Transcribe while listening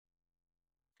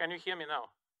Can you hear me now?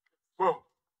 Whoa.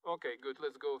 Okay, good.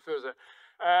 Let's go further.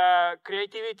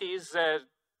 Creativity is a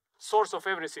source of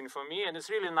everything for me, and it's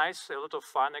really nice, a lot of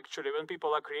fun, actually. When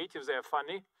people are creative, they are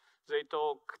funny. They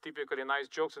talk typically nice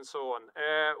jokes and so on.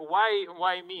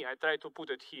 Why me? I try to put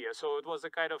it here. So it was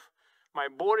a kind of, my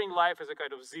boring life is a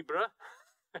kind of zebra.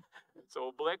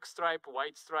 So black stripe,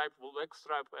 white stripe, black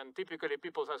stripe, and typically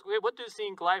people ask, hey, what do you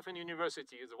think life in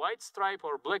university is, white stripe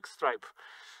or black stripe?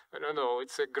 I don't know,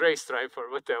 it's a gray stripe or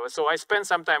whatever. So I spent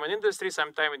some time in industry,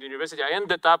 some time in university. I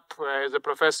ended up as a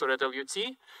professor at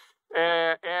LUT.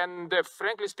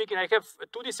 Frankly speaking, I have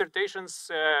 2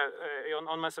 dissertations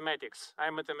on mathematics.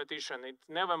 I'm a mathematician. It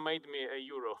never made me a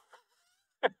euro.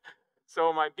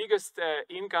 So my biggest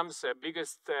incomes,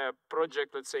 biggest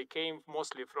project, let's say, came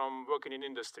mostly from working in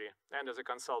industry and as a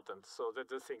consultant. So that's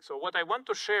the thing. So what I want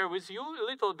to share with you a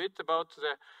little bit about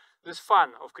this fun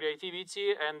of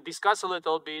creativity and discuss a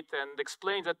little bit and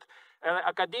explain that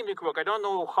academic work, I don't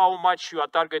know how much you are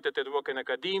targeted at work in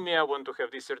academia, want to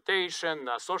have dissertation,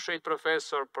 associate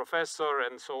professor,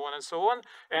 and so on,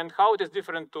 and how it is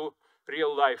different to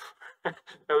real life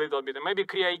a little bit. And maybe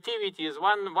creativity is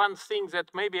one thing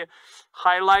that maybe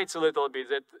highlights a little bit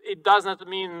that it does not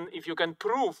mean if you can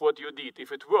prove what you did,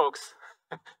 if it works,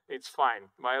 it's fine.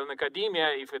 While in academia,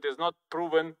 if it is not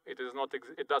proven,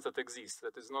 it doesn't exist.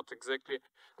 That is not exactly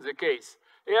the case.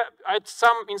 Yeah, I had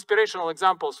some inspirational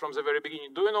examples from the very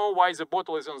beginning. Do you know why the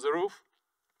bottle is on the roof?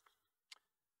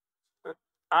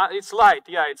 It's light.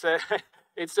 Yeah,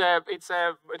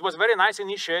 it was a very nice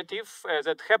initiative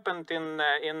that happened in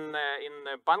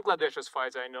Bangladesh, as far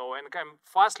as I know, and can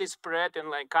fastly spread in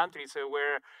like countries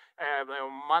where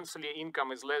monthly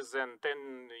income is less than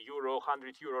 10 euro,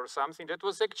 100 euro or something. That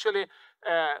was actually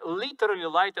literally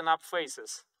lighten up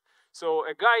faces. So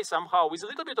a guy somehow with a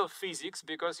little bit of physics,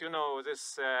 because you know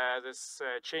this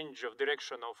change of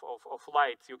direction of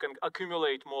light, you can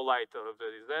accumulate more light of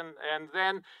this.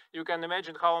 Then you can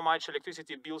imagine how much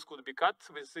electricity bills could be cut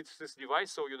with this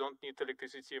device. So you don't need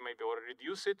electricity, maybe, or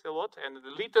reduce it a lot. And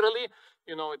literally,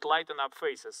 you know, it lighten up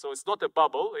faces. So it's not a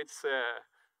bubble; it's a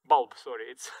bulb. Sorry,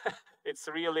 it's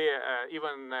really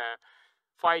even.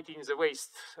 Fighting the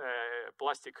waste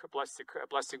plastic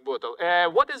bottle.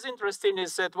 What is interesting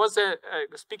is that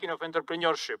speaking of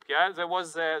entrepreneurship, yeah, there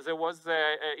was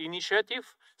the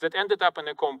initiative that ended up in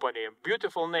a company.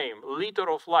 Beautiful name, Liter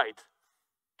of Light.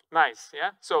 Nice,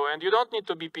 yeah. So, and you don't need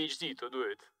to be PhD to do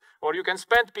it, or you can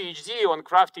spend PhD on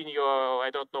crafting your,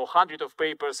 I don't know, 100 of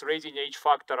papers, raising H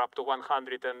factor up to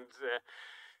 100, and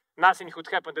nothing could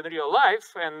happen in real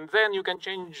life, and then you can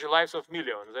change lives of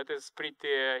millions. That is pretty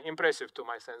impressive to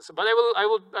my sense. But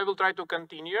I will try to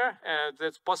continue.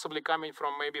 That's possibly coming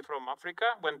from maybe from Africa,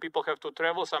 when people have to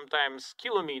travel sometimes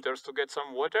kilometers to get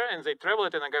some water, and they travel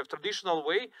it in a kind of traditional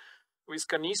way with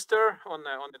canister on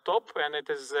the top, and it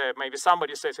is maybe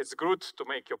somebody says it's good to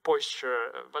make your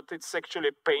posture, but it's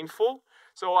actually painful.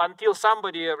 So until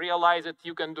somebody realizes that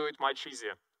you can do it much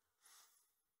easier.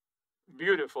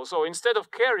 Beautiful. So instead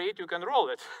of carry it, you can roll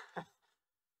it.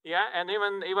 Yeah, and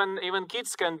even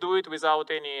kids can do it without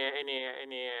any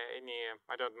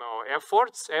I don't know,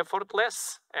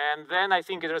 effortless. And then I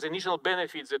think there's initial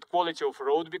benefits that quality of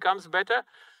road becomes better.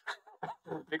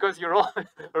 Because you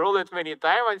roll it many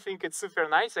times. I think it's super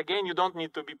nice. Again, you don't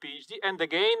need to be PhD. And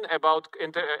again, about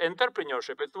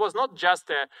entrepreneurship, it was not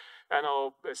just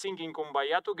singing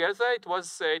Kumbaya together. It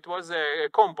was a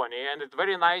company, and a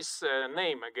very nice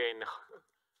name again.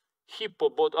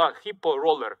 Hippo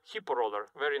roller,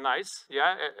 very nice.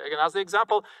 Yeah, another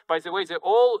example. By the way, they're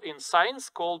all in science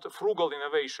called frugal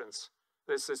innovations.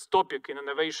 This is topic in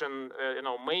innovation,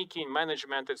 making,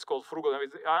 management. It's called frugal.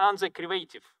 Aren't they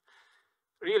creative?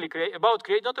 Really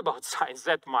not about science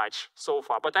that much so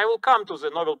far, but I will come to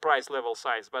the Nobel Prize level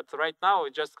science. But right now,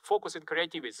 just focus on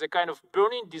creativity. It's a kind of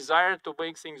burning desire to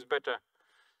make things better,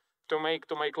 to make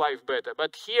life better.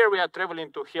 But here we are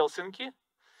traveling to Helsinki.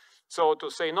 So to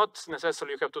say, not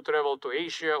necessarily you have to travel to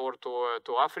Asia or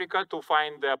to Africa to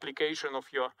find the application of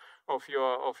your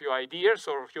ideas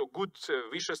or of your good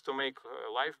wishes to make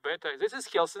life better. This is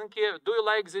Helsinki. Do you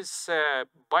like this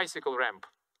bicycle ramp?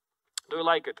 Do you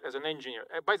like it as an engineer?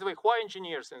 By the way, who are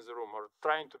engineers in the room or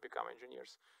trying to become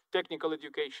engineers? Technical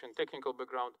education, technical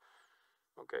background.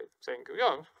 Okay, thank you.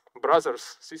 Yeah,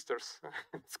 brothers, sisters,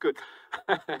 it's good.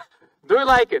 Do you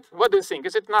like it? What do you think?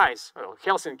 Is it nice? Well,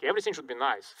 Helsinki, everything should be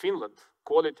nice. Finland,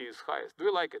 quality is highest. Do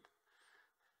you like it?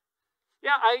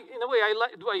 Yeah, in a way, I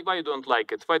like. Why you don't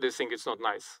like it? Why do you think it's not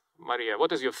nice? Maria,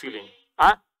 what is your feeling?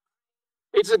 Huh?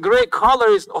 It's a gray color.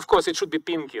 Is of course it should be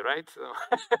pinky, right?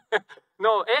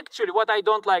 No, actually, what I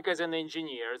don't like as an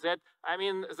engineer is that I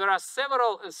mean there are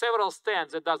several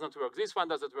stands that doesn't work. This one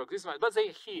doesn't work. This one, but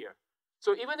they're here.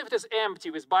 So even if it is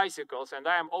empty with bicycles and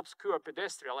I am obscure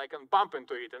pedestrian, I can bump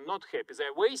into it and not happy.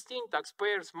 They're wasting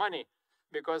taxpayers' money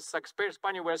because taxpayers'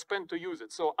 money were spent to use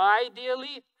it. So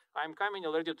ideally, I'm coming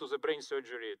already to the brain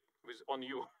surgery on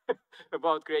you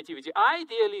about creativity.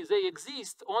 Ideally, they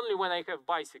exist only when I have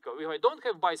bicycle. If I don't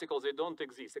have bicycles, they don't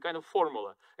exist. A kind of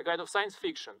formula, a kind of science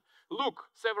fiction. Look,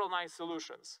 several nice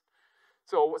solutions.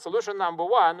 So solution number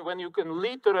one, when you can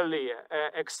literally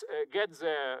get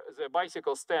the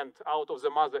bicycle stand out of the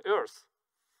Mother Earth,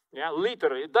 yeah,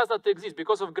 literally, it does not exist.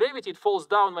 Because of gravity, it falls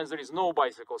down when there is no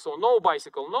bicycle. So no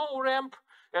bicycle, no ramp.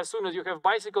 As soon as you have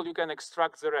bicycle, you can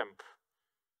extract the ramp.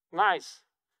 Nice.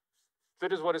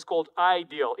 That is what is called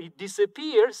ideal. It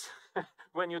disappears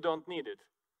when you don't need it.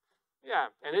 Yeah,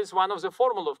 and it's one of the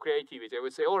formula of creativity, I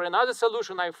would say. Or another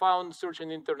solution I found searching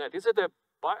the internet. Is it a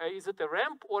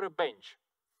ramp or a bench?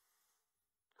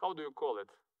 How do you call it?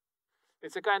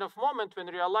 It's a kind of moment when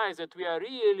we realize that we have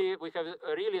really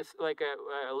like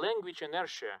a language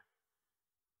inertia.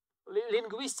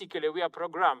 Linguistically, we are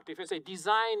programmed. If you say,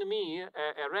 design me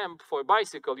a ramp for a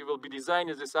bicycle, you will be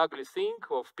designing this ugly thing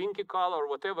of pinky color or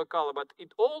whatever color, but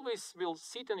it always will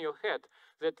sit in your head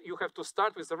that you have to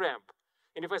start with a ramp.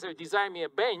 And if I say, design me a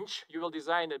bench, you will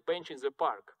design a bench in the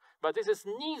park. But this is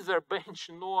neither bench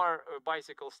nor a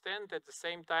bicycle stand. At the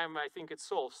same time, I think it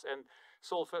solves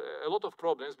a lot of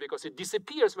problems because it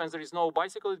disappears when there is no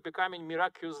bicycle. It's becoming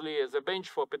miraculously as a bench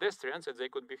for pedestrians and they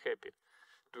could be happy.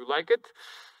 Do you like it?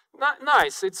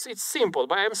 Nice, it's simple,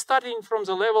 but I'm starting from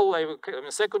the level I'm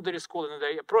in secondary school, and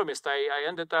I promised I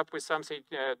ended up with something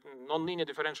non-linear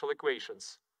differential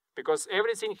equations because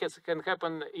everything can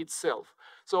happen itself.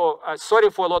 So sorry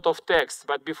for a lot of text,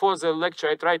 but before the lecture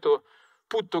I try to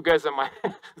put together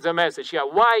the message. Yeah,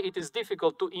 why it is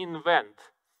difficult to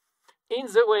invent.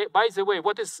 By the way,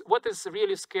 what is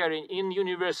really scary in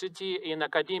university, in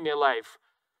academia life?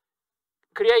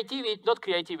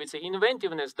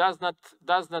 Inventiveness does not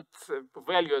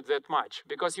value it that much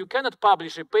because you cannot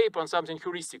publish a paper on something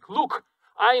heuristic. Look,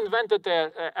 I invented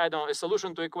a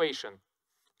solution to equation.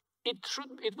 It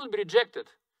will be rejected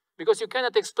because you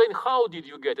cannot explain how did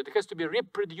you get it. It has to be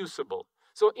reproducible.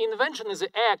 So invention is an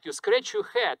act. You scratch your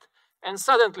head and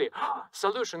suddenly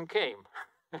solution came.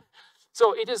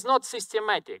 So it is not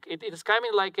systematic. It is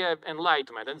coming like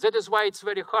enlightenment. And that is why it's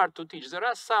very hard to teach. There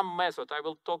are some methods, I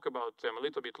will talk about them a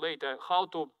little bit later, how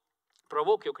to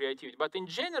provoke your creativity. But in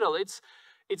general, it's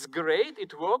great.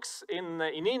 It works in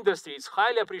industry. It's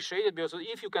highly appreciated because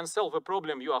if you can solve a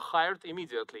problem, you are hired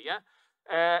immediately. Yeah.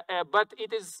 But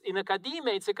it is in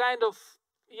academia. It's a kind of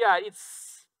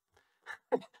it's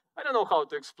I don't know how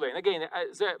to explain. Again,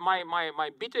 my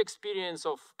bitter experience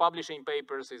of publishing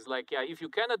papers is like, if you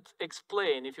cannot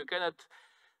explain, if you cannot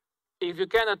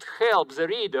help the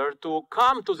reader to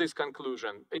come to this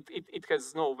conclusion, it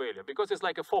has no value because it's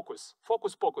like a focus.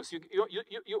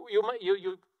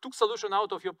 You took solution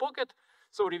out of your pocket,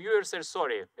 so reviewers say,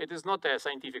 sorry, it is not a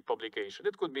scientific publication.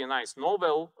 It could be a nice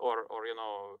novel or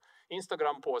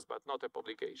Instagram post, but not a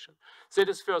publication. So that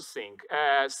is first thing.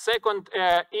 Second,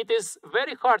 it is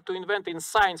very hard to invent in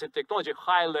science and technology,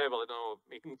 high level,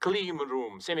 in clean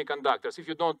room, semiconductors, if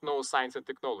you don't know science and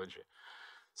technology.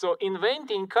 So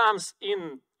inventing comes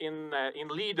in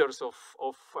leaders of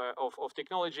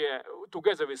technology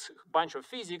together with a bunch of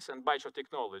physics and bunch of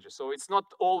technology. So it's not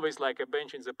always like a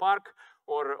bench in the park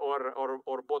or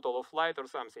bottle of light or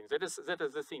something. That is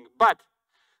the thing. But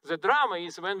the drama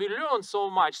is when we learn so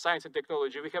much science and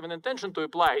technology, we have an intention to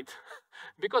apply it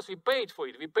because we paid for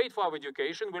it. We paid for our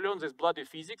education. We learned this bloody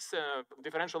physics,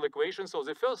 differential equations. So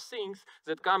the first thing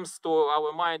that comes to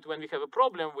our mind when we have a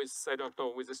problem with,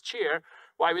 with this chair,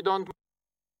 why we don't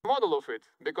model of it?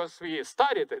 Because we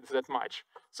studied it that much.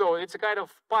 So it's a kind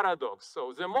of paradox.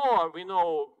 So the more we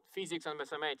know physics and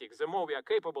mathematics, the more we are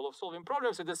capable of solving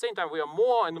problems. At the same time, we are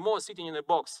more and more sitting in a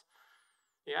box.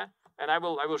 Yeah, and I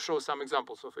will show some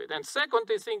examples of it. And second,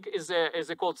 I think, is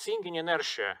called thinking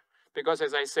inertia. Because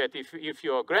as I said, if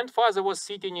your grandfather was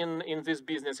sitting in this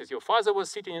business, if your father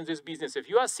was sitting in this business, if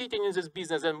you are sitting in this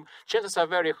business, then chances are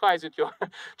very high that your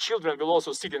children will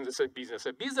also sit in this business.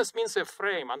 A business means a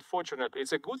frame, unfortunately.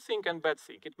 It's a good thing and bad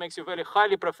thing. It makes you very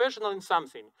highly professional in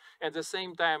something, at the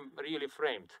same time really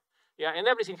framed. Yeah, and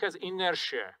everything has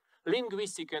inertia.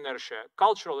 Linguistic inertia,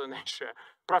 cultural inertia,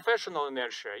 professional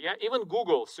inertia. Yeah, even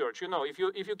Google search. If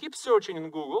you keep searching in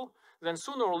Google, then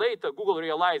sooner or later Google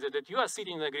realizes that you are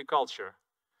sitting in agriculture.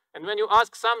 And when you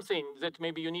ask something that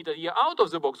maybe you need a year out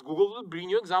of the box, Google will bring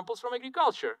you examples from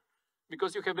agriculture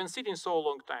because you have been sitting so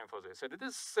long time for this. And it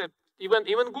is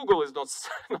even Google is not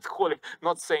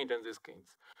not saint in these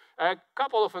things. A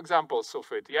couple of examples of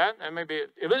it, yeah, and maybe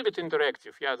a little bit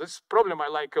interactive. Yeah, this problem I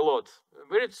like a lot.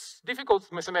 Very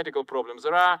difficult mathematical problems.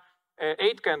 There are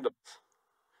 8 candles.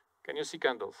 Can you see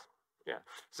candles? Yeah.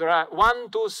 There are 1,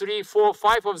 2, 3, 4,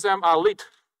 5 of them are lit.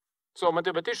 So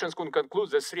mathematicians could conclude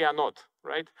that 3 are not,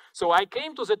 right? So I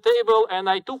came to the table and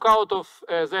I took out of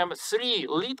them 3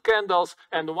 lit candles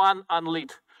and 1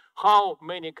 unlit. How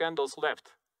many candles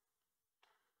left?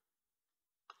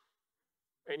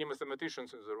 Any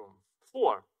mathematicians in the room?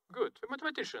 4. Good. A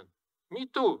mathematician. Me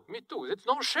too. Me too. It's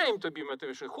no shame to be a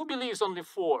mathematician. Who believes only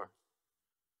 4?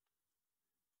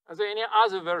 Are there any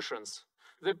other versions?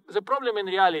 The problem in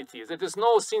reality is that there's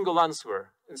no single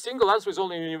answer. And single answer is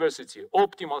only in university.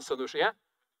 Optimal solution, yeah?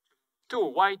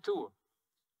 2. Why 2?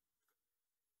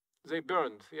 They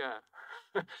burned, yeah.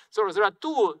 So there are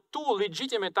two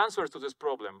legitimate answers to this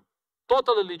problem.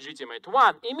 Totally legitimate.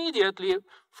 One, immediately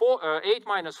 8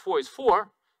 minus 4 is 4.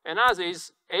 Another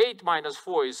is 8 minus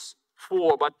 4 is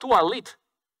 4, but 2 are lit.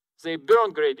 They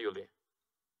burn gradually.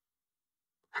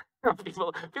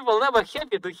 people never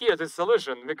happy to hear this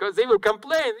solution because they will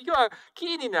complain. You are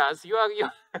kidding us.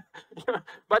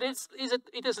 But is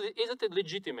it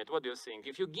legitimate? What do you think?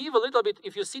 If you give a little bit,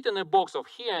 if you sit in a box of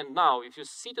here and now, if you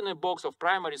sit in a box of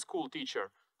primary school teacher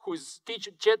who is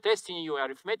testing you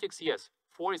arithmetics, yes,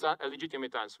 4 is a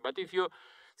legitimate answer. But if you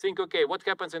think, okay, what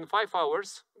happens in 5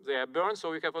 hours? They are burned, so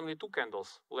we have only 2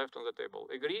 candles left on the table.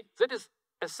 Agree? That is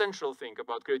essential thing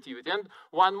about creativity. And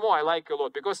one more I like a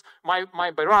lot, because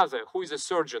my brother, who is a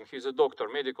surgeon, he's a doctor,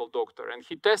 medical doctor, and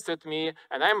he tested me,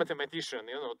 and I'm a mathematician,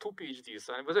 2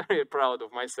 PhDs, I was very proud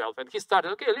of myself. And he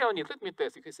started, okay, Leonid, let me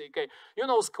test. He said, okay,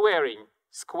 squaring,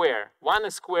 square,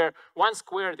 1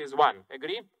 squared is 1,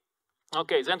 agree?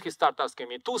 Okay, then he started asking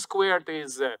me, 2 squared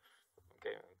is,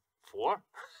 okay, 4.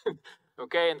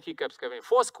 Okay, and he kept saying,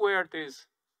 4 squared is,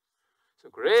 so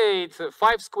great,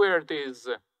 5 squared is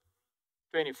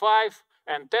 25,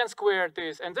 and 10 squared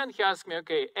is, and then he asked me,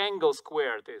 okay, angle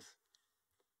squared is,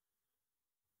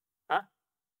 huh?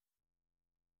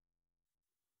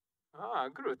 Ah,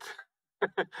 good.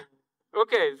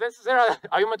 Okay,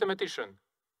 are you a mathematician?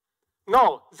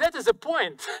 No, that is the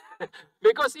point.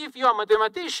 Because if you are a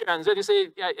mathematician, then you say,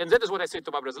 yeah, and that is what I said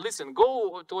to my brother, listen,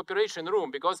 go to operation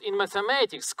room, because in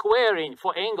mathematics, squaring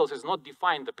for angles is not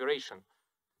defined operation.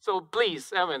 So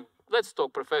please, let's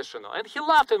talk professional. And he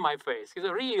laughed in my face. He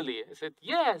said, really? I said,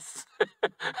 yes.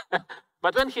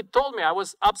 But when he told me, I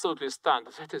was absolutely stunned.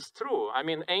 That is true. I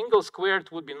mean, angle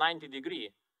squared would be 90 degrees.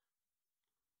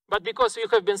 But because you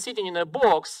have been sitting in a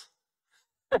box,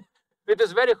 it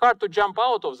is very hard to jump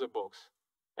out of the box.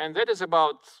 And that is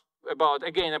about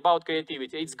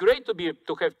creativity. It's great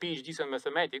to have PhDs in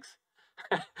mathematics,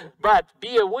 but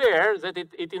be aware that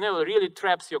it really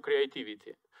traps your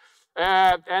creativity.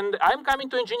 And I'm coming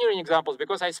to engineering examples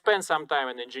because I spent some time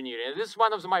in engineering. This is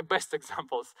one of my best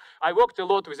examples. I worked a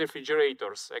lot with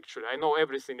refrigerators, actually. I know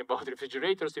everything about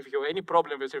refrigerators. If you have any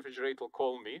problem with refrigerator,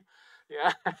 call me.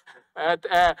 Yeah.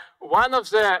 One of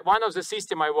the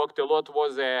system I worked a lot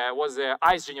was a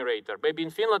ice generator. Maybe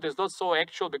in Finland it's not so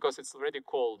actual because it's already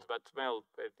cold, but well,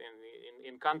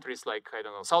 in countries like, I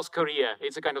don't know, South Korea,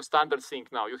 it's a kind of standard thing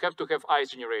now. You have to have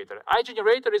ice generator. Ice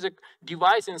generator is a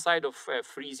device inside of a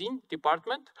freezing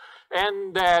department.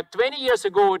 And 20 years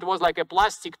ago, it was like a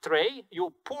plastic tray.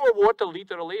 You pour water,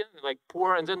 literally, like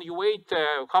pour, and then you wait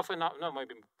half an hour, no,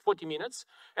 maybe 40 minutes.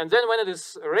 And then when it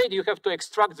is ready, you have to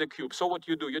extract the cube. So what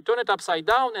you do, you turn it upside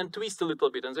down and twist a little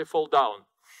bit, and they fall down.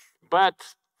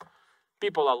 But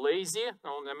people are lazy.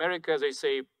 In America, they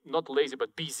say not lazy,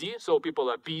 but busy. So people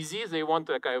are busy. They want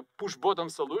like a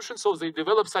push-button solution. So they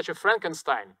develop such a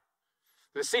Frankenstein,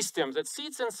 the system that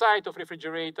sits inside of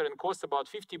refrigerator and costs about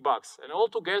 $50. And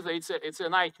altogether, it's a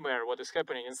nightmare what is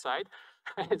happening inside.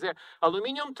 It's an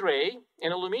aluminum tray,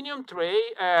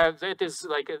 that is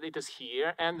like, it is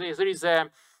here. And there is a,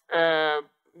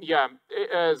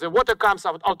 the water comes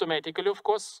out automatically, of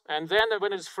course. And then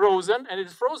when it's frozen,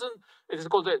 it is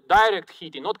called a direct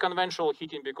heating, not conventional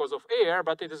heating because of air,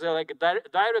 but it is like a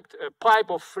direct pipe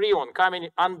of freon coming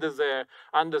under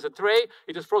the tray.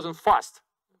 It is frozen fast.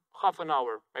 Half an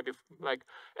hour, maybe, like,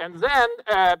 and then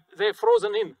they're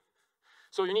frozen in.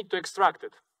 So you need to extract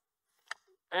it.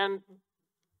 And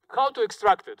how to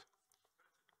extract it?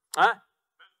 Huh?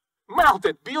 Melt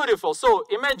it, beautiful. So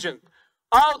imagine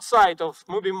outside of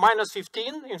maybe minus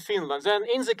 15 in Finland, then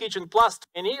in the kitchen plus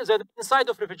 20, then inside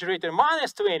of refrigerator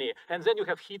minus 20, and then you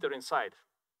have heater inside.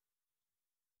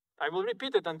 I will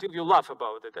repeat it until you laugh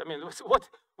about it. I mean,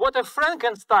 what a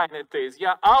Frankenstein it is.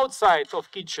 Yeah, outside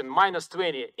of kitchen,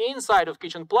 -20. Inside of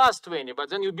kitchen, +20. But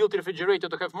then you build refrigerator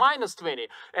to have -20.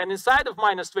 And inside of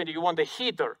 -20, you want a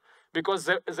heater because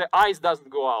the ice doesn't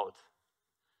go out.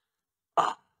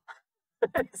 Ah.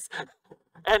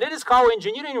 And it is how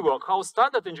engineering work, how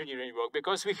standard engineering work.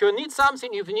 Because if you need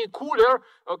something, if you need cooler,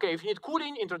 okay, if you need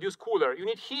cooling, introduce cooler. You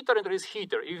need heater, introduce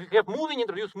heater. If you have moving,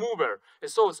 introduce mover.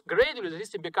 And so gradually the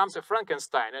system becomes a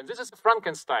Frankenstein. And this is a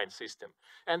Frankenstein system.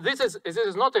 And this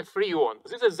is not a Freon.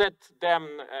 This is that damn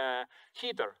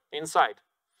heater inside.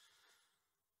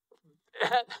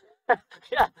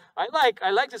 Yeah, I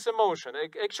like this emotion.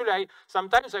 Actually,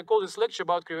 sometimes I call this lecture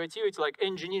about creativity like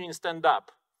engineering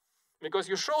stand-up. Because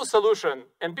you show a solution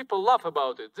and people laugh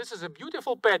about it. This is a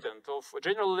beautiful patent of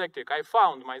General Electric. I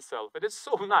found myself, but it's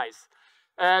so nice.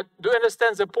 Do you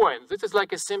understand the point? This is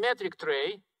like a symmetric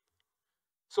tray.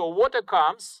 So water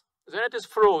comes, then it is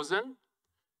frozen,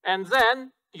 and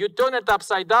then you turn it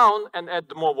upside down and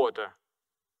add more water.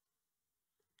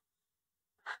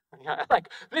 Yeah, like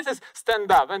this is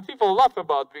stand up, and people laugh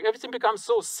about it. Everything becomes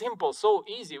so simple, so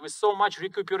easy, with so much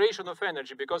recuperation of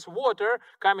energy, because water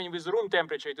coming with room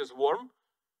temperature, it is warm.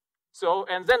 So,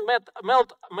 and then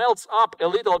melts up a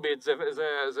little bit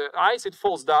the ice, it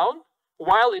falls down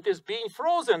while it is being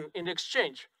frozen in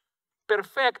exchange.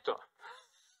 Perfecto.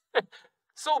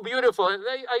 So beautiful.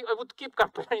 I would keep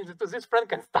comparing it to this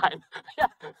Frankenstein.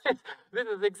 Yeah, this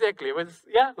is exactly,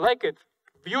 yeah, like it.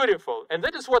 Beautiful. And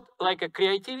that is what, like a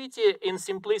creativity in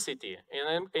simplicity.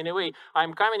 In a way,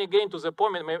 I'm coming again to the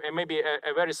point, maybe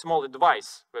a very small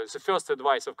advice. The first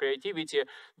advice of creativity: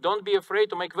 don't be afraid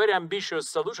to make very ambitious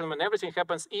solution when everything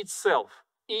happens itself,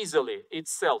 easily,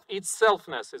 itself.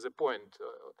 Itselfness is a point.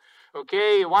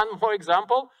 Okay, one more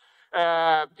example.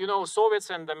 You know, Soviets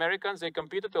and Americans, they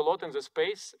competed a lot in the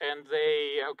space, and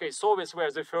Soviets were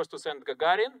the first to send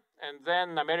Gagarin, and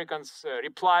then Americans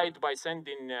replied by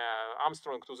sending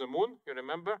Armstrong to the moon, you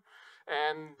remember?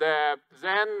 And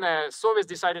then Soviets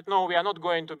decided, no, we are not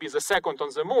going to be the second on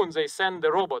the moon. They sent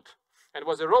the robot, and it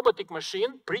was a robotic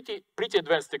machine, pretty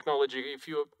advanced technology if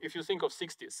you think of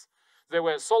 60s. There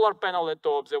was a solar panel at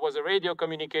top, there was a radio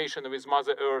communication with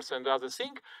Mother Earth and other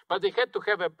thing, but they had to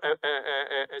have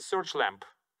a search lamp.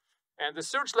 And the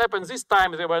search lamp, and this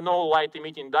time there were no light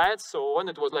emitting diodes, so when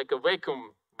it was like a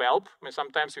vacuum bulb, I mean,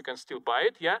 sometimes you can still buy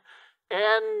it, yeah?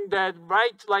 And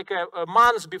right like a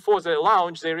month before the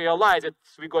launch, they realized that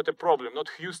we got a problem, not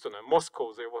Houston or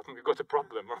Moscow, we got a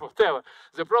problem or whatever.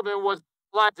 The problem was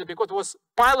because it was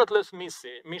pilotless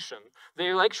mission.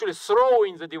 They were actually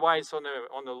throwing the device on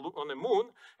the moon,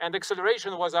 and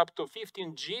acceleration was up to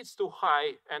 15 G. It's too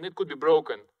high, and it could be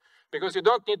broken. Because you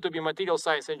don't need to be a material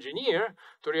science engineer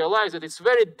to realize that it's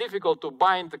very difficult to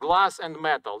bind glass and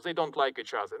metal. They don't like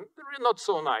each other. They're not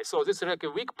so nice. So this is like a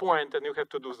weak point, and you have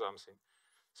to do something.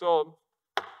 So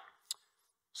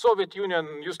Soviet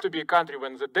Union used to be a country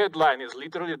when the deadline is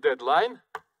literally deadline.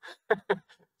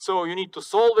 So you need to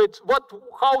solve it.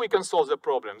 How we can solve the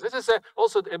problem? This is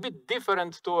also a bit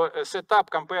different to a setup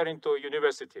comparing to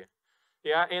university.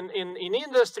 Yeah, in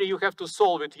industry, you have to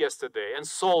solve it yesterday and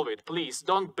solve it. Please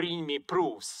don't bring me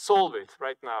proofs. Solve it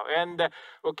right now. And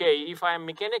okay, if I'm a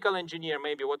mechanical engineer,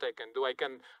 maybe what I can do, I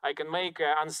can make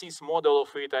an ANSYS model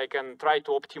of it. I can try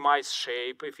to optimize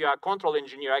shape. If you are a control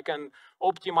engineer, I can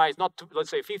optimize not to,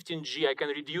 let's say 15G. I can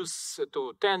reduce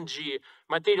to 10G.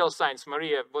 Material science,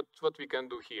 Maria, what we can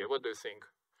do here? What do you think?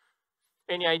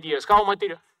 Any ideas? How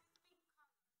material?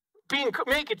 Pink,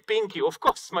 make it pinky, of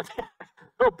course.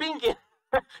 No, pinky.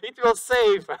 It will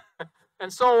save,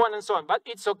 and so on and so on. But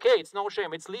it's okay, it's no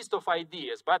shame, it's list of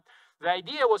ideas. But the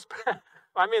idea was,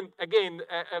 I mean, again,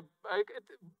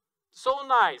 so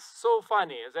nice, so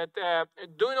funny, that,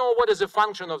 do you know what is the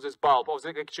function of this bulb, of the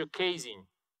actual casing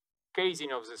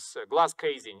of this glass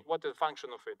casing? What is the function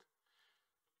of it?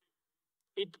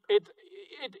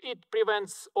 It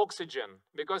prevents oxygen,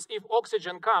 because if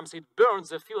oxygen comes, it burns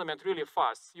the filament really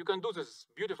fast. You can do this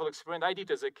beautiful experiment. I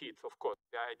did as a kid, of course.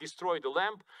 I destroyed the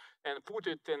lamp and put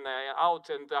it in out,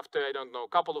 and after, I don't know, a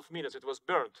couple of minutes, it was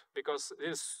burnt, because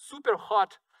it's super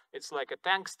hot. It's like a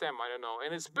tank stem, I don't know,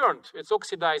 and it's burnt. It's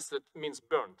oxidized, that means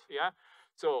burnt, yeah?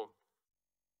 So,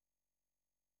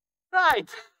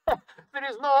 right, there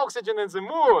is no oxygen in the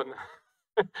moon.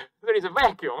 There is a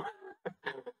vacuum.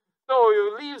 So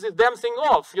you leave this damn thing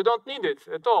off. You don't need it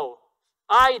at all.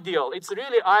 Ideal. It's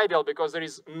really ideal, because there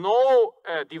is no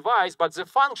device, but the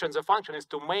function is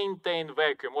to maintain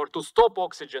vacuum, or to stop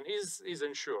oxygen is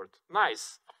ensured.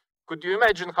 Nice. Could you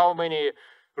imagine how many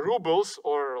rubles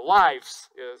or lives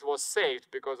was saved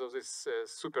because of this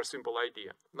super simple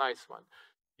idea? Nice one.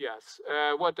 Yes.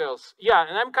 What else? Yeah,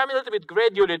 and I'm coming a little bit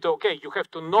gradually to, okay, you have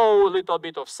to know a little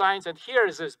bit of science. And here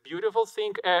is this beautiful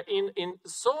thing. In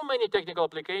so many technical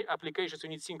applications, you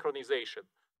need synchronization.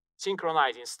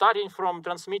 Synchronizing, starting from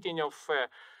transmitting of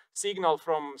signal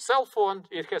from cell phone,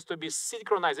 it has to be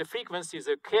synchronized. The frequency,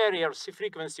 the carrier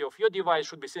frequency of your device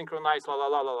should be synchronized, la, la,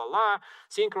 la, la, la, la.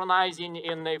 Synchronizing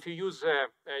in, if you use a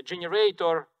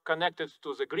generator connected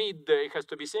to the grid, it has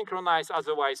to be synchronized,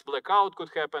 otherwise blackout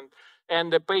could happen.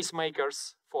 And the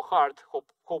pacemakers for heart,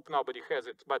 hope nobody has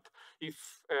it, but if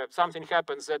something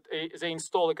happens that they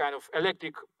install a kind of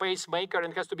electric pacemaker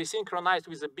and it has to be synchronized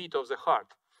with the beat of the heart.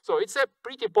 So it's a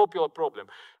pretty popular problem.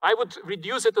 I would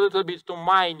reduce it a little bit to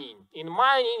mining. In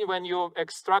mining, when you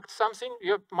extract something,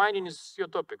 mining is your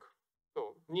topic.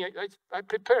 So I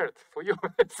prepared for you.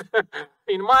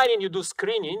 In mining, you do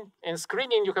screening. And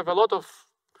screening, you have a lot of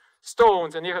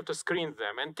stones and you have to screen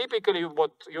them. And typically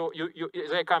what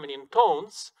they come in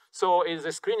tones. So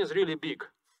the screen is really big.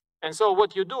 And so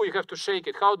what you do, you have to shake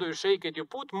it. How do you shake it? You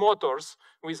put motors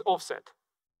with offset.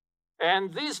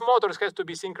 And these motors have to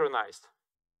be synchronized.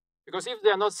 Because if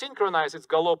they're not synchronized, it's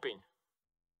galloping.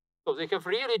 So they have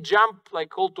really jumped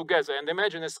like all together. And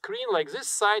imagine a screen like this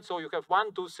side, so you have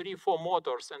 1, 2, 3, 4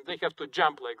 motors, and they have to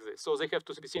jump like this. So they have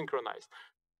to be synchronized.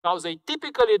 How they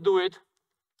typically do it,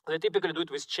 they typically do it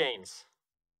with chains.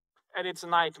 And it's a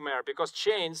nightmare because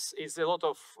chains is a lot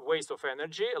of waste of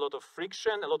energy, a lot of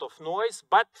friction, a lot of noise,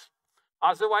 but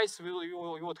otherwise,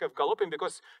 you would have galloping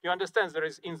because you understand there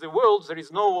is in the world there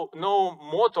is no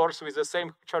motors with the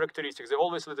same characteristics. They're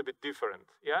always a little bit different.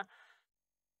 Yeah.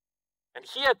 And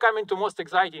here coming to most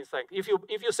exciting thing. If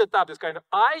you set up this kind of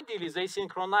ideally they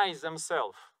synchronize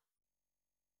themselves.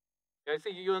 I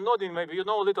think you're nodding. Maybe you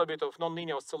know a little bit of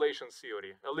nonlinear oscillation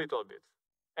theory, a little bit.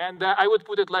 And I would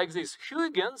put it like this: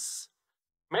 Huygens,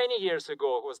 many years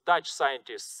ago, was Dutch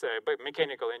scientist,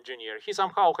 mechanical engineer. He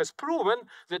somehow has proven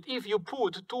that if you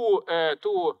put two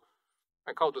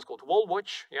I call this called wall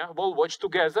watch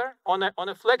together on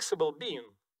a flexible beam,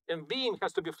 and beam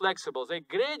has to be flexible, they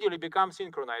gradually become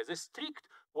synchronized. This trick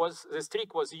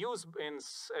was used in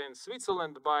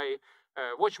Switzerland by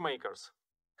watchmakers.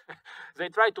 They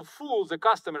try to fool the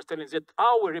customers, telling that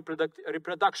our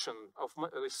reproduction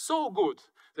is so good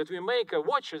that we make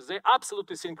watches, they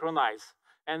absolutely synchronize.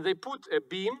 And they put a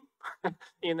beam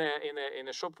in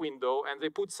a shop window, and they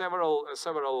put several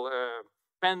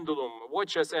pendulum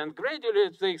watches, and gradually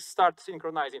they start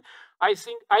synchronizing. I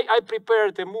think I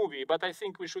prepared a movie, but I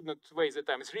think we should not waste the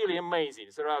time. It's really amazing.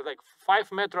 There are like 5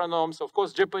 metronomes. Of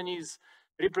course, Japanese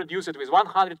reproduce it with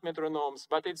 100 metronomes,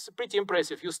 but it's pretty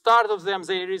impressive. You start with them,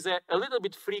 there is a little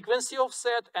bit frequency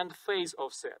offset and phase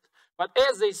offset. But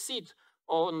as they sit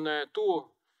on 2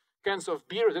 cans of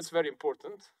beer, that's very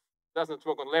important. Doesn't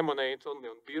work on lemonade, only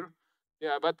on beer.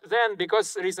 Yeah, but then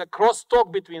because there is a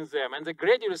crosstalk between them and they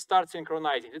gradually start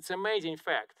synchronizing, it's an amazing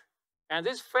fact. And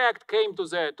this fact came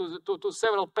to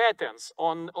several patents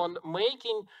on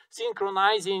making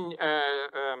synchronizing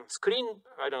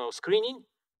screening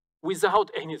without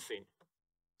anything.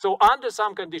 So under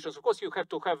some conditions, of course, you have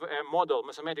to have a model,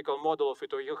 mathematical model of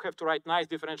it, or you have to write nice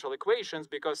differential equations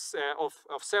because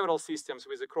of several systems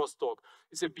with a crosstalk.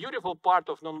 It's a beautiful part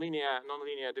of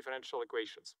nonlinear differential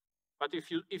equations. But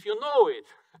if you know it,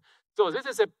 so this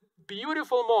is a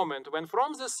beautiful moment when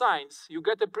from the science you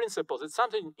get a principle that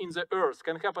something in the earth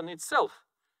can happen itself,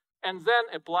 and then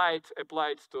applied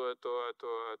to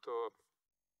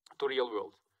real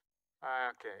world.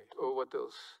 Okay. Oh, what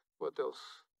else? What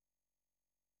else?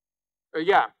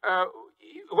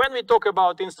 When we talk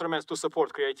about instruments to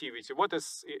support creativity, what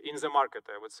is in the market,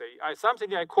 I would say?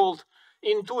 Something I called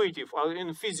intuitive or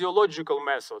in physiological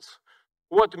methods.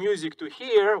 What music to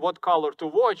hear, what color to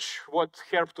watch, what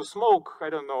herb to smoke, I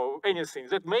don't know, anything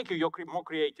that make you more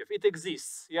creative. It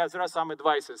exists. Yes, there are some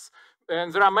advices.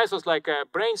 And there are methods like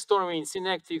brainstorming,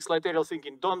 synectics, lateral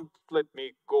thinking. Don't let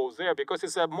me go there because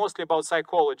it's mostly about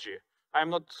psychology. I'm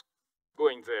not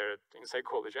going there in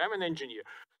psychology. I'm an engineer.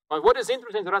 But what is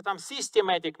interesting, there are some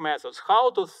systematic methods,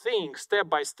 how to think step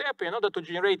by step in order to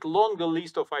generate longer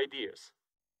list of ideas.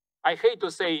 I hate to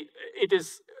say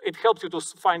it helps you to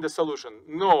find a solution.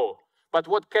 No. But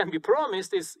what can be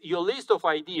promised is your list of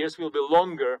ideas will be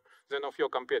longer than of your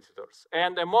competitors.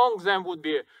 And among them would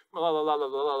be la la la la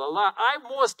la la la. I'm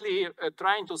mostly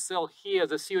trying to sell here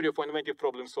the theory of inventive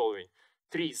problem solving.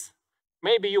 Trees.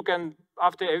 Maybe you can,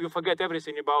 after you forget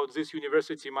everything about this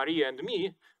university, Maria and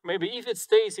me, maybe if it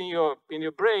stays in your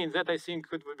brain, that I think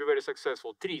it would be very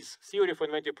successful. Trees, theory for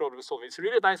inventive problem solving. It's a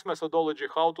really nice methodology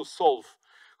how to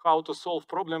solve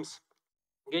problems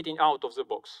getting out of the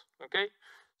box. Okay,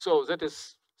 so that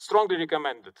is strongly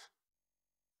recommended.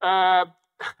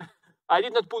 I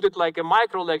did not put it like a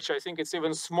micro lecture. I think it's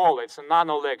even smaller. It's a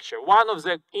nano lecture. One of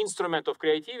the instruments of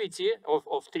creativity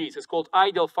of trees is called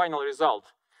ideal final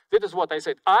result. That is what I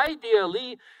said.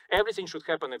 Ideally, everything should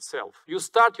happen itself. You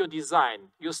start your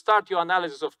design. You start your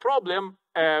analysis of problem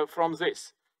from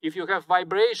this. If you have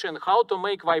vibration, how to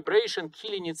make vibration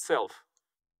killing itself.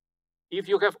 If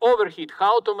you have overheat,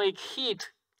 how to make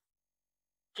heat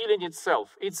killing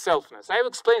itself, its selfness. I will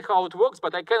explain how it works,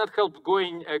 but I cannot help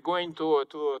going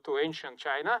to ancient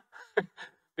China,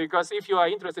 because if you are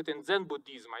interested in Zen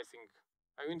Buddhism, I think,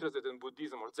 are you interested in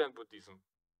Buddhism or Zen Buddhism?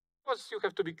 Because you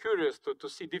have to be curious to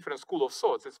see different school of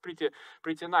thoughts. It's pretty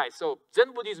nice. So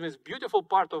Zen Buddhism is a beautiful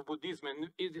part of Buddhism, and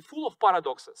it's full of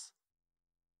paradoxes.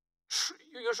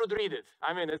 You should read it.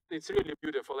 I mean, it's really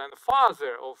beautiful. And the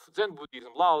father of Zen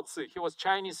Buddhism, Lao Tzu, he was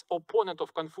Chinese opponent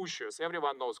of Confucius.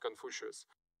 Everyone knows Confucius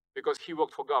because he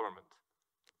worked for government.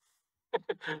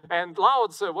 And Lao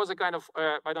Tzu was a kind of,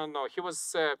 I don't know, he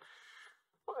was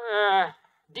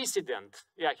dissident.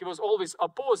 Yeah, he was always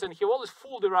opposed, and he always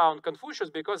fooled around Confucius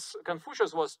because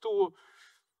Confucius was too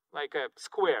like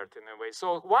squared in a way.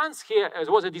 So once there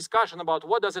was a discussion about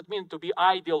what does it mean to be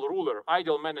ideal ruler,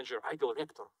 ideal manager, ideal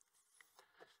rector.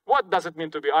 What does it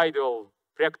mean to be ideal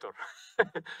rector?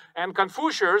 And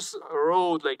Confucius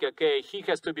wrote like, okay, he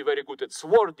has to be very good at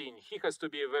swording. He has to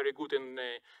be very good in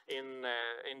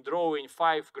drawing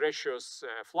 5 gracious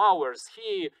flowers.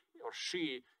 He or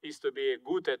she is to be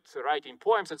good at writing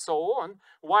poems and so on.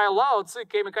 While Lao Tzu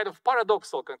came a kind of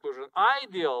paradoxical conclusion.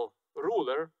 Ideal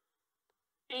ruler,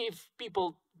 if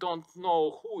people don't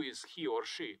know who is he or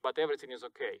she, but everything is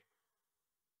okay.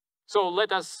 So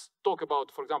let us talk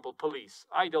about, for example, police.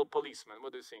 Ideal policeman.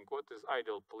 What do you think? What is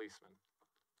ideal policeman?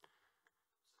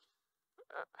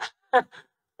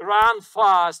 Run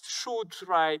fast, shoot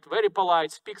right, very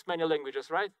polite, speaks many languages,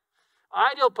 right?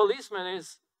 Ideal policeman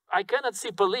is, I cannot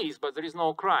see police, but there is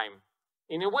no crime.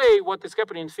 In a way, what is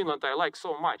happening in Finland, I like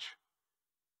so much.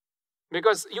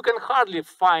 Because you can hardly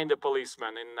find a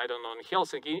policeman in, I don't know, in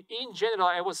Helsinki. In general,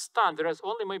 I was stunned. There is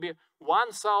only maybe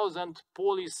 1,000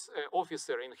 police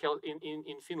officer in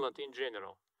Finland in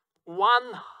general.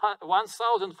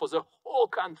 1,000 for the whole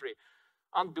country.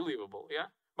 Unbelievable, yeah?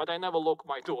 But I never lock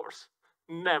my doors.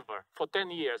 Never. For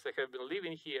 10 years I have been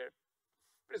living here.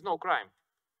 There is no crime.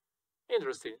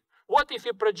 Interesting. What if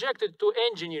we project it to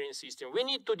engineering system? We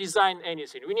need to design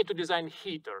anything. We need to design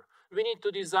heater. We need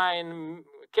to design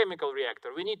chemical reactor.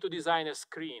 We need to design a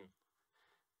screen.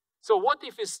 So what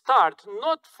if we start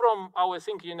not from our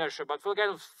thinking inertia, but for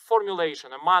kind of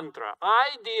formulation, a mantra?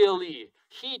 Ideally,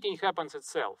 heating happens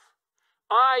itself.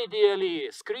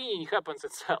 Ideally, screening happens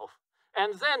itself.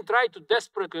 And then try to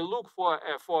desperately look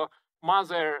for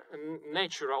mother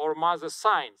nature or mother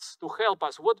science to help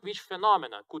us, which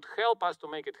phenomena could help us to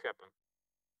make it happen.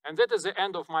 And that is the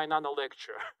end of my nano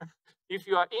lecture. If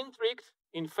you are intrigued,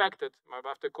 infected,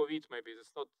 after COVID, maybe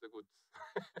it's not the good,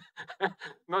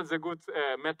 not the good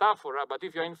metaphor, but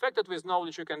if you're infected with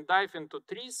knowledge, you can dive into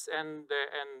trees and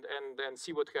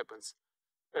see what happens.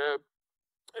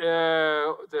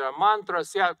 There are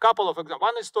mantras, yeah, a couple of examples.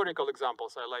 One historical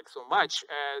examples I like so much,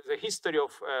 the history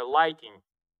of lighting,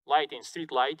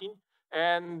 street lighting.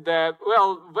 And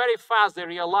well, very fast they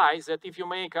realize that if you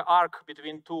make an arc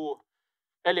between 2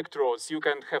 electrodes, you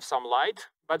can have some light.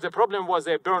 But the problem was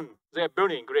they're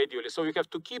burning gradually. So you have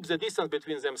to keep the distance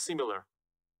between them similar.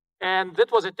 And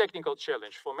that was a technical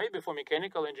challenge maybe for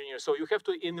mechanical engineers. So you have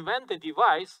to invent a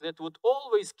device that would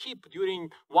always keep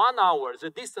during 1 hour the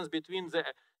distance between the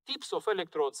tips of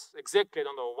electrodes exactly, I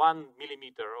don't know, 1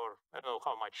 millimeter or I don't know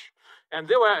how much. And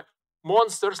there were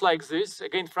monsters like this,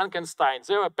 again, Frankenstein,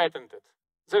 they were patented.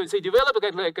 So they developed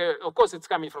of course it's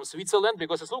coming from Switzerland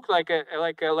because it looked like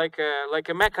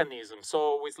a mechanism.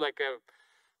 So with like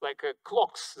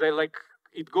clocks, they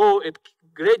it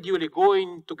gradually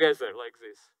going together like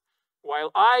this.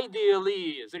 While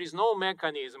ideally there is no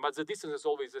mechanism, but the distance is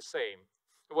always the same.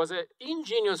 It was an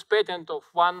ingenious patent of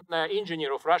one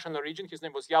engineer of Russian origin. His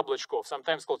name was Yablachkov,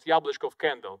 sometimes called Yablachkov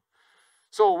candle.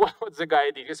 So what the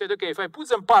guy did? He said, okay, if I put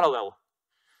them parallel,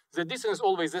 the distance is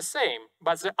always the same,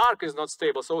 but the arc is not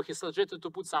stable. So he suggested to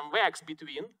put some wax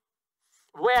between.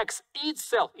 Wax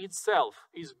itself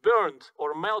is burned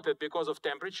or melted because of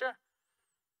temperature.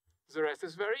 The rest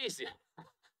is very easy.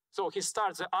 So he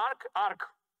starts the arc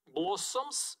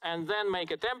blossoms, and then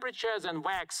make a temperature, then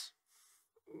wax,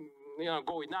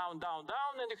 go down,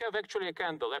 and you have actually a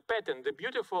candle, a patent, the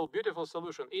beautiful, beautiful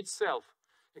solution itself.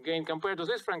 Again, compared to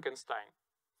this Frankenstein,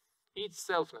 its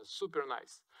selfness, super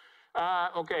nice.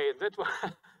 Okay, that was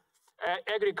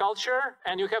agriculture,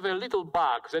 and you have a little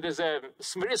bug that is a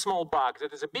very small bug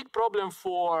that is a big problem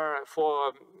for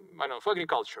I don't know, for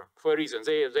agriculture, for a reason.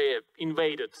 They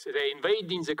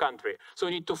invading the country, so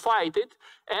you need to fight it.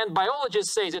 And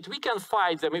biologists say that we can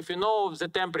fight them if we know the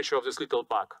temperature of this little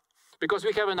bug, because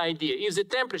we have an idea. If the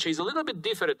temperature is a little bit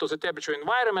different to the temperature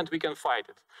environment, we can fight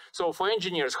it. So for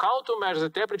engineers, how to measure the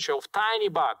temperature of tiny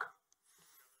bug?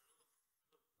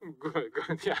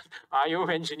 Good, yeah. Are you an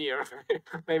engineer?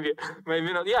 maybe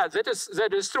not. Yeah,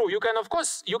 that is true. You can, of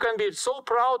course, you can be so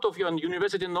proud of your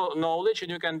university knowledge,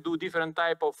 and you can do different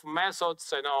type of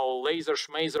methods, you know, laser,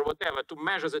 schmazer, whatever, to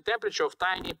measure the temperature of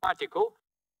tiny particle.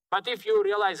 But if you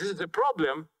realize this is a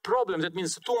problem, that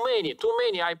means too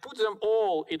many. I put them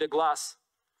all in the glass,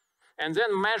 and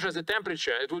then measure the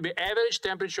temperature. It will be average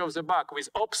temperature of the bug with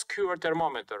obscure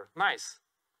thermometer. Nice.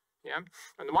 Yeah,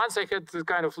 and once I had this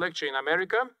kind of lecture in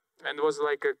America, and it was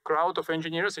like a crowd of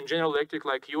engineers in General Electric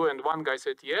like you, and one guy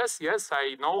said, yes,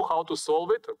 I know how to solve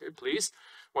it. Okay, please.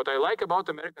 What I like about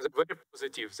Americans, they're very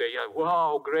positive. They,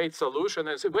 wow, great solution.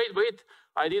 And I said, wait,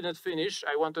 I didn't finish.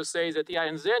 I want to say that, yeah,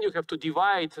 and then you have to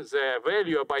divide the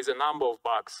value by the number of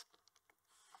bugs.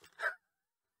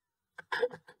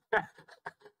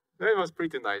 That was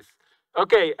pretty nice.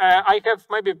 Okay, I have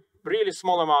maybe really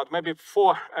small amount, maybe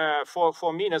four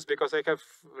minutes, because I have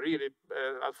really,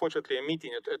 unfortunately, a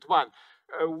meeting at 1.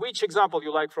 Which example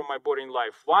you like from my boring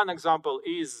life? One example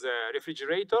is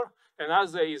refrigerator,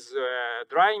 another is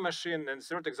drying machine, and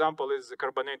third example is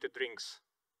carbonated drinks.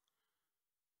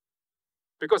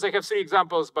 Because I have 3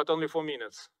 examples, but only 4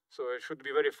 minutes, so it should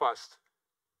be very fast.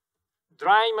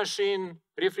 Drying machine,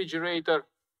 refrigerator,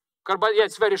 yeah,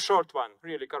 it's very short one,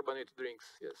 really, carbonated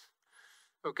drinks, yes.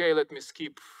 Okay, let me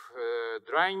skip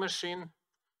drying machine.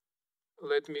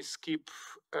 Let me skip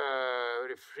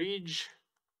refrige.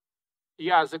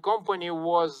 Yeah, the company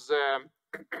was,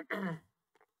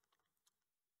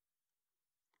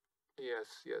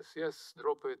 yes,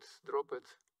 drop it.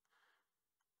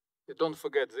 Don't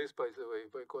forget this, by the way,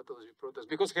 boycott LG protest,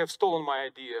 because they have stolen my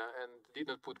idea and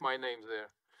didn't put my name there.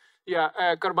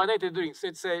 Yeah, carbonated drinks.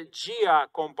 It's a GIA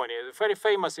company, a very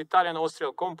famous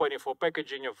Italian-Austrian company for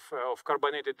packaging of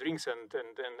carbonated drinks and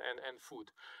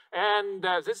food. And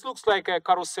this looks like a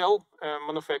carousel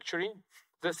manufacturing.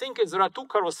 The thing is, there are 2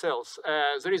 carousels.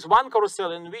 There is one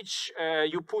carousel in which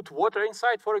you put water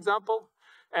inside, for example,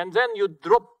 and then you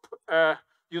drop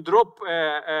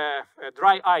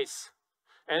dry ice,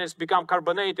 and it's become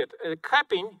carbonated.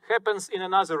 Capping happens in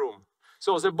another room.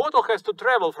 So the bottle has to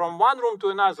travel from one room to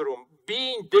another room,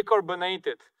 being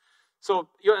decarbonated. So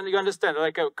you understand,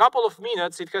 like a couple of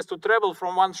minutes, it has to travel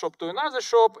from one shop to another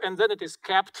shop, and then it is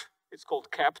capped. It's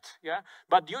called capped, yeah?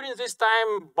 But during this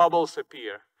time, bubbles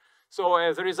appear. So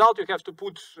as a result, you have to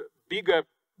put bigger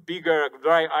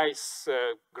dry ice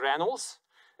granules,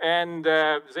 and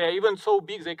they're even so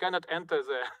big they cannot enter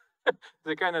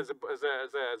the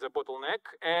bottleneck,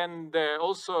 and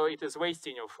also it is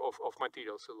wasting of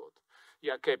materials a lot.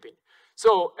 Yeah, capping.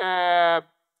 So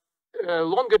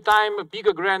longer time,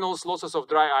 bigger granules, losses of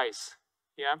dry ice.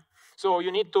 Yeah. So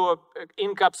you need to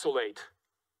encapsulate,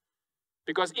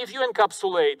 because if you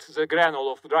encapsulate the granule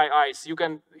of dry ice, you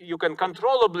can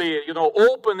controllably, you know,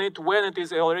 open it when it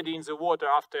is already in the water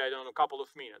after, I don't know, a couple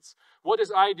of minutes. What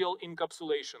is ideal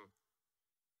encapsulation?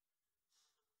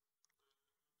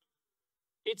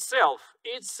 Itself.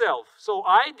 So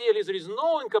ideally, there is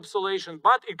no encapsulation,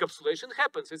 but encapsulation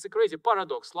happens. It's a crazy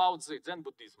paradox, Lao Tzu, Zen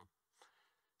Buddhism.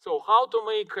 So how to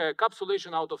make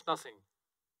encapsulation out of nothing?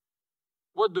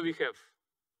 What do we have?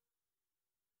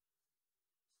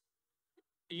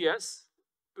 Yes,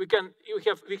 we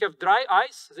have dry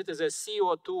ice. That is a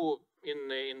CO2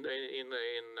 in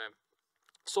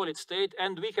solid state,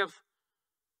 and we have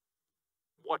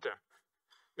water,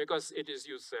 because it is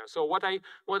used there. So what I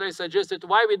suggested,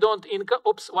 why we don't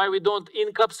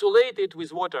encapsulate it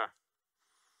with water,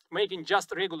 making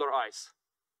just regular ice.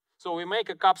 So we make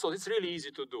a capsule. It's really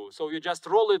easy to do. So you just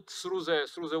roll it through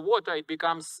the water. It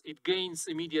gains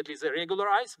immediately the regular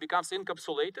ice, becomes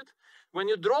encapsulated. When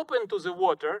you drop into the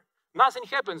water, nothing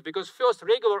happens, because first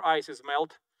regular ice is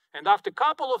melt, and after a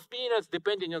couple of minutes,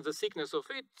 depending on the thickness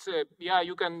of it, yeah,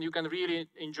 you can really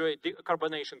enjoy the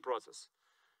carbonation process.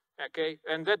 Okay,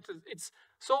 and that it's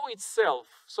so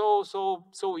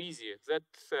easy that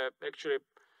actually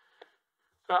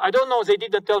I don't know. They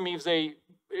didn't tell me if they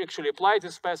actually apply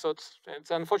this method. And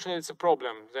unfortunately, it's a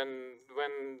problem. Then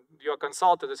when you're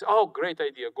consulted, they say, "Oh, great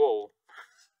idea, go."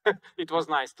 It was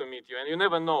nice to meet you, and you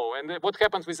never know. And what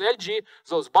happens with LG?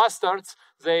 Those bastards,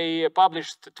 they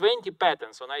published 20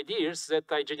 patents on ideas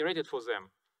that I generated for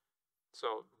them.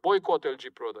 So boycott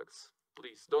LG products.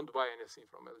 Please don't buy anything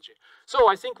from LG. So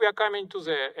I think we are coming to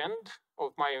the end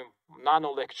of my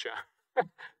nano lecture.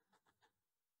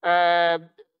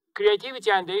 Creativity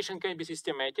and ideation can be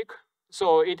systematic.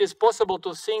 So it is possible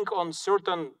to think on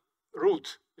certain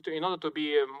route in order to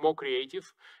be more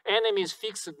creative. Enemy is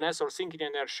fixedness or thinking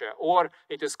inertia, or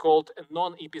it is called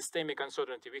non-epistemic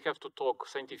uncertainty. We have to talk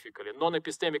scientifically.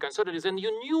 Non-epistemic uncertainty, and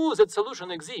you knew that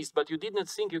solution exists, but you did not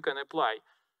think you can apply.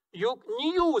 You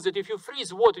knew that if you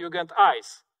freeze water, you get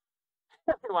ice.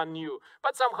 Everyone knew,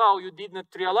 but somehow you did not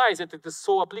realize that it is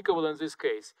so applicable in this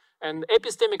case. And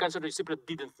epistemic uncertainty simply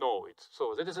didn't know it.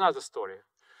 So that is another story.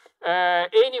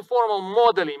 Any formal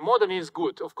modeling is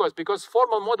good, of course, because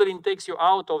formal modeling takes you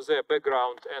out of the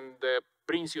background and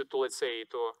brings you to, let's say,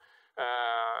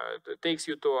 takes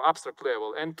you to abstract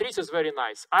level. And TRIS is very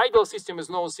nice. Ideal system is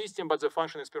no system, but the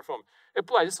function is performed.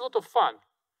 Apply. It's a lot of fun.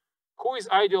 Who is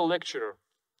ideal lecturer?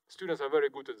 Students are very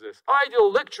good at this.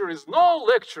 Ideal lecturer is no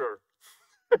lecturer.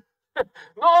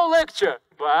 No lecture,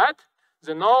 but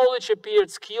the knowledge appeared,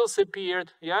 skills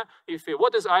appeared. Yeah.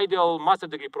 What is ideal master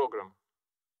degree program?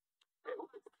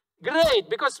 Great,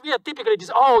 because we are typically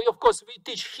this. Oh, of course, we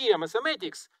teach here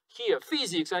mathematics, here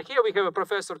physics, and here we have a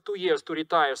professor 2 years to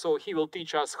retire, so he will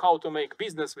teach us how to make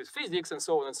business with physics and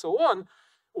so on and so on.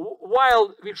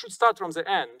 While we should start from the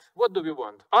end, what do we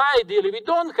want? Ideally, we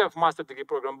don't have master degree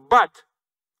program, but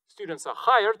students are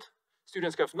hired.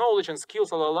 Students have knowledge and skills,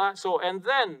 so, and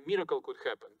then miracle could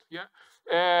happen, yeah?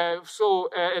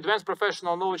 Advanced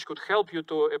professional knowledge could help you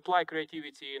to apply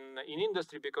creativity in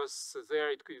industry, because there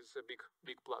it is a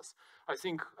big plus. I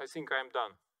think I'm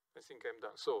done.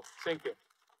 So, thank you.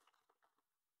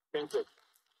 Thank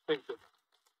you.